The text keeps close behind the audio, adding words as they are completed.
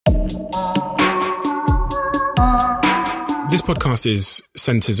This podcast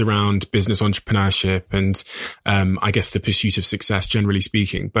centers around business entrepreneurship and I guess the pursuit of success, generally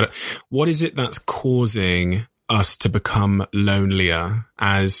speaking. But what is it that's causing us to become lonelier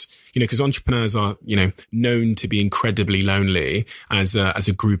as, because entrepreneurs are, known to be incredibly lonely as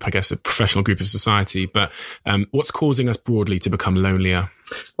a group, I guess, a professional group of society. But what's causing us broadly to become lonelier?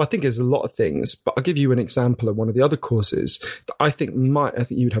 Well, I think there's a lot of things, but I'll give you an example of one of the other causes that I think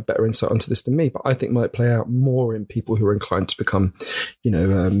you would have better insight onto this than me, but I think might play out more in people who are inclined to become,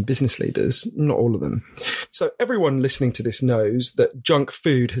 business leaders, not all of them. So everyone listening to this knows that junk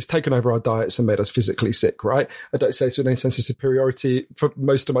food has taken over our diets and made us physically sick, right? I don't say this with any sense of superiority. For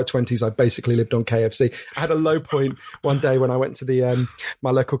most of my 20s, I basically lived on KFC. I had a low point one day when I went to the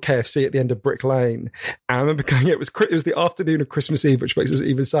my local KFC at the end of Brick Lane. And I remember going, it was the afternoon of Christmas Eve, which makes it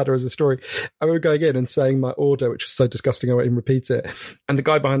even sadder as a story. I remember going in and saying my order, which was so disgusting I won't even repeat it. And the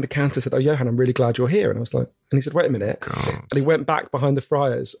guy behind the counter said, "Oh, Johann, I'm really glad you're here." And I was like, and he said, "Wait a minute." God. And he went back behind the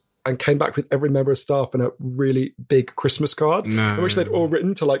fryers and came back with every member of staff and a really big Christmas card, which they'd all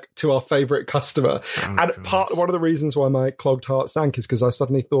written to our favourite customer. Oh, and one of the reasons why my clogged heart sank is because I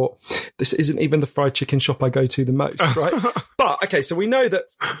suddenly thought, this isn't even the fried chicken shop I go to the most, right? But, okay, so we know that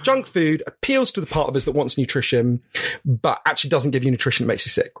junk food appeals to the part of us that wants nutrition, but actually doesn't give you nutrition, it makes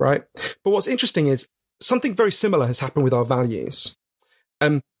you sick, right? But what's interesting is something very similar has happened with our values.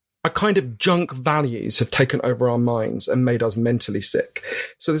 A kind of junk values have taken over our minds and made us mentally sick.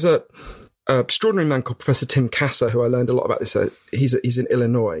 So there's a extraordinary man called Professor Tim Kasser, who I learned a lot about this. He's in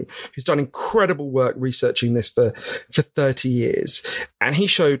Illinois, who's done incredible work researching this for 30 years. And he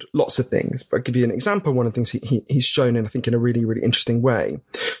showed lots of things. But I'll give you an example. One of the things he's shown in, I think, in a really, really interesting way.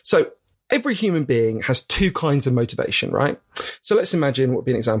 So every human being has two kinds of motivation, right? So let's imagine, what would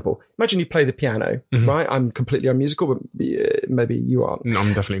be an example? Imagine you play the piano, right? I'm completely unmusical, but maybe you aren't. No,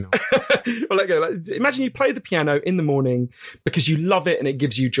 I'm definitely not. Well, let go. Imagine you play the piano in the morning because you love it and it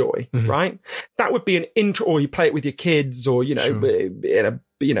gives you joy, right? That would be an intro, or you play it with your kids, or,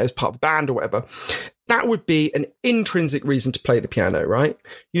 as part of a band or whatever. That would be an intrinsic reason to play the piano, right?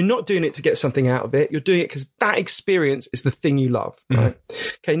 You're not doing it to get something out of it. You're doing it because that experience is the thing you love, right?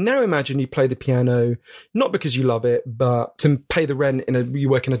 Okay, now imagine you play the piano, not because you love it, but to pay the rent you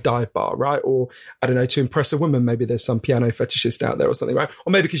work in a dive bar, right? Or, I don't know, to impress a woman. Maybe there's some piano fetishist out there or something, right?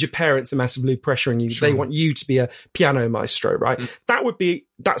 Or maybe because your parents are massively pressuring you. Sure. They want you to be a piano maestro, right?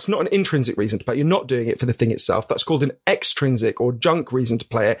 That's not an intrinsic reason to play. You're not doing it for the thing itself. That's called an extrinsic or junk reason to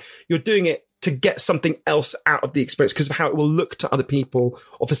play it. You're doing it to get something else out of the experience because of how it will look to other people,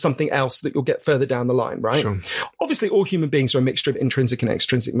 or for something else that you'll get further down the line, right? Sure. Obviously, all human beings are a mixture of intrinsic and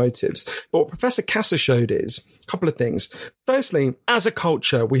extrinsic motives. But what Professor Kasser showed is a couple of things. Firstly, as a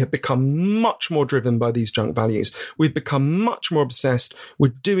culture, we have become much more driven by these junk values. We've become much more obsessed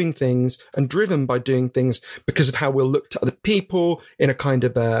with doing things and driven by doing things because of how we'll look to other people in a kind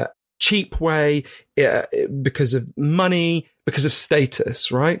of a cheap way, because of money, because of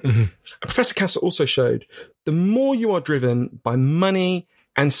status, right? Professor Kasser also showed the more you are driven by money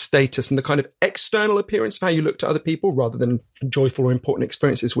and status and the kind of external appearance of how you look to other people rather than joyful or important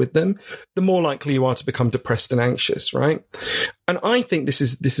experiences with them, the more likely you are to become depressed and anxious, right? And I think this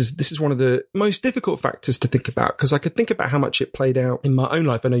is one of the most difficult factors to think about, because I could think about how much it played out in my own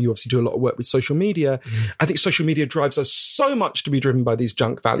life. I know you obviously do a lot of work with social media. I think social media drives us so much to be driven by these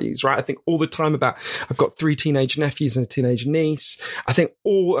junk values, right? I think all the time about, I've got 3 teenage nephews and a teenage niece. I think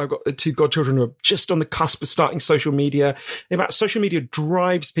I've got 2 godchildren who are just on the cusp of starting social media. About social media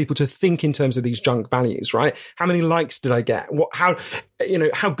drives people to think in terms of these junk values, right? How many likes did I get?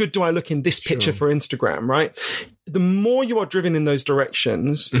 How good do I look in this picture for Instagram, right? The more you are driven in those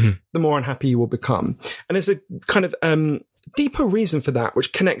directions, the more unhappy you will become. And there's a kind of deeper reason for that,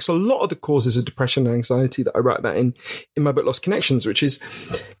 which connects a lot of the causes of depression and anxiety that I write about in my book, Lost Connections, which is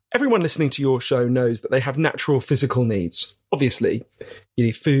everyone listening to your show knows that they have natural physical needs. Obviously, you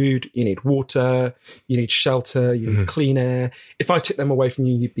need food, you need water, you need shelter, you need clean air. If I took them away from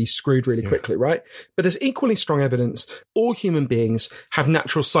you, you'd be screwed really quickly, right? But there's equally strong evidence all human beings have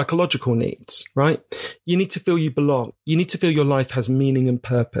natural psychological needs, right? You need to feel you belong. You need to feel your life has meaning and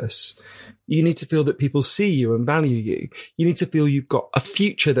purpose. You need to feel that people see you and value you. You need to feel you've got a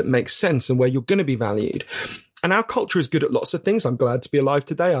future that makes sense and where you're going to be valued. And our culture is good at lots of things. I'm glad to be alive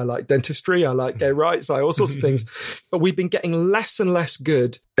today. I like dentistry. I like gay rights. I all sorts of things. But we've been getting less and less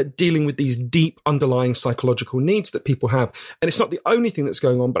good at dealing with these deep underlying psychological needs that people have. And it's not the only thing that's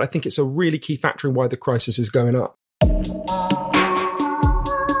going on, but I think it's a really key factor in why the crisis is going up.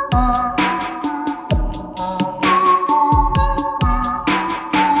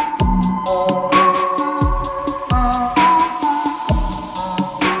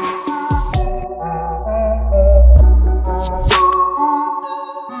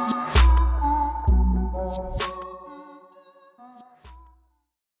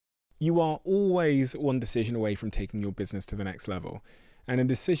 You are always one decision away from taking your business to the next level. And a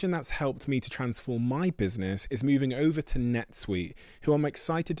decision that's helped me to transform my business is moving over to NetSuite, who I'm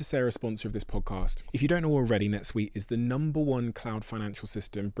excited to say are a sponsor of this podcast. If you don't know already, NetSuite is the #1 cloud financial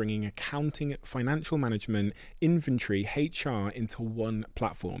system, bringing accounting, financial management, inventory, HR into one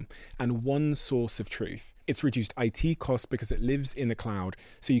platform and one source of truth. It's reduced IT costs because it lives in the cloud,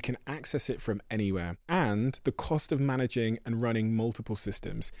 so you can access it from anywhere. And the cost of managing and running multiple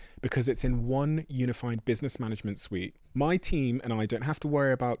systems because it's in one unified business management suite. My team and I don't have to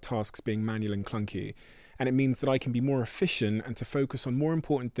worry about tasks being manual and clunky. And it means that I can be more efficient and to focus on more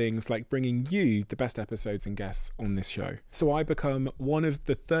important things like bringing you the best episodes and guests on this show. So I become one of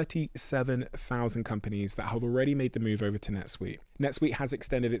the 37,000 companies that have already made the move over to NetSuite. NetSuite has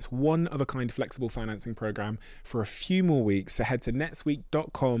extended its one-of-a-kind flexible financing program for a few more weeks. So head to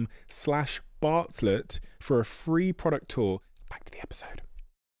netsuite.com/Bartlett for a free product tour. Back to the episode.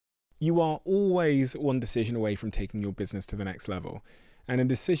 You are always one decision away from taking your business to the next level. And a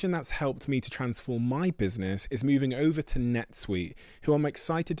decision that's helped me to transform my business is moving over to NetSuite, who I'm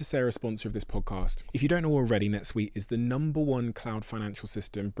excited to say are a sponsor of this podcast. If you don't know already, NetSuite is the #1 cloud financial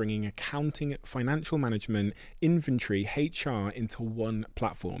system, bringing accounting, financial management, inventory, HR into one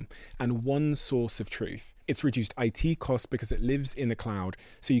platform and one source of truth. It's reduced IT costs because it lives in the cloud,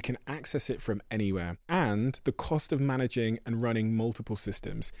 so you can access it from anywhere. And the cost of managing and running multiple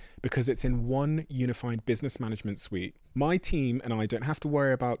systems because it's in one unified business management suite. My team and I don't have to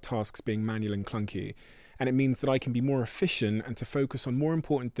worry about tasks being manual and clunky. And it means that I can be more efficient and to focus on more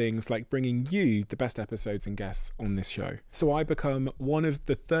important things like bringing you the best episodes and guests on this show. So I become one of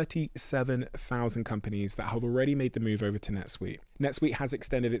the 37,000 companies that have already made the move over to NetSuite. NetSuite has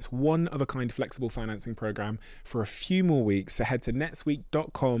extended its one-of-a-kind flexible financing program for a few more weeks. So head to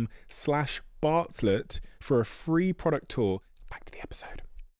netsuite.com/Bartlett for a free product tour. Back to the episode.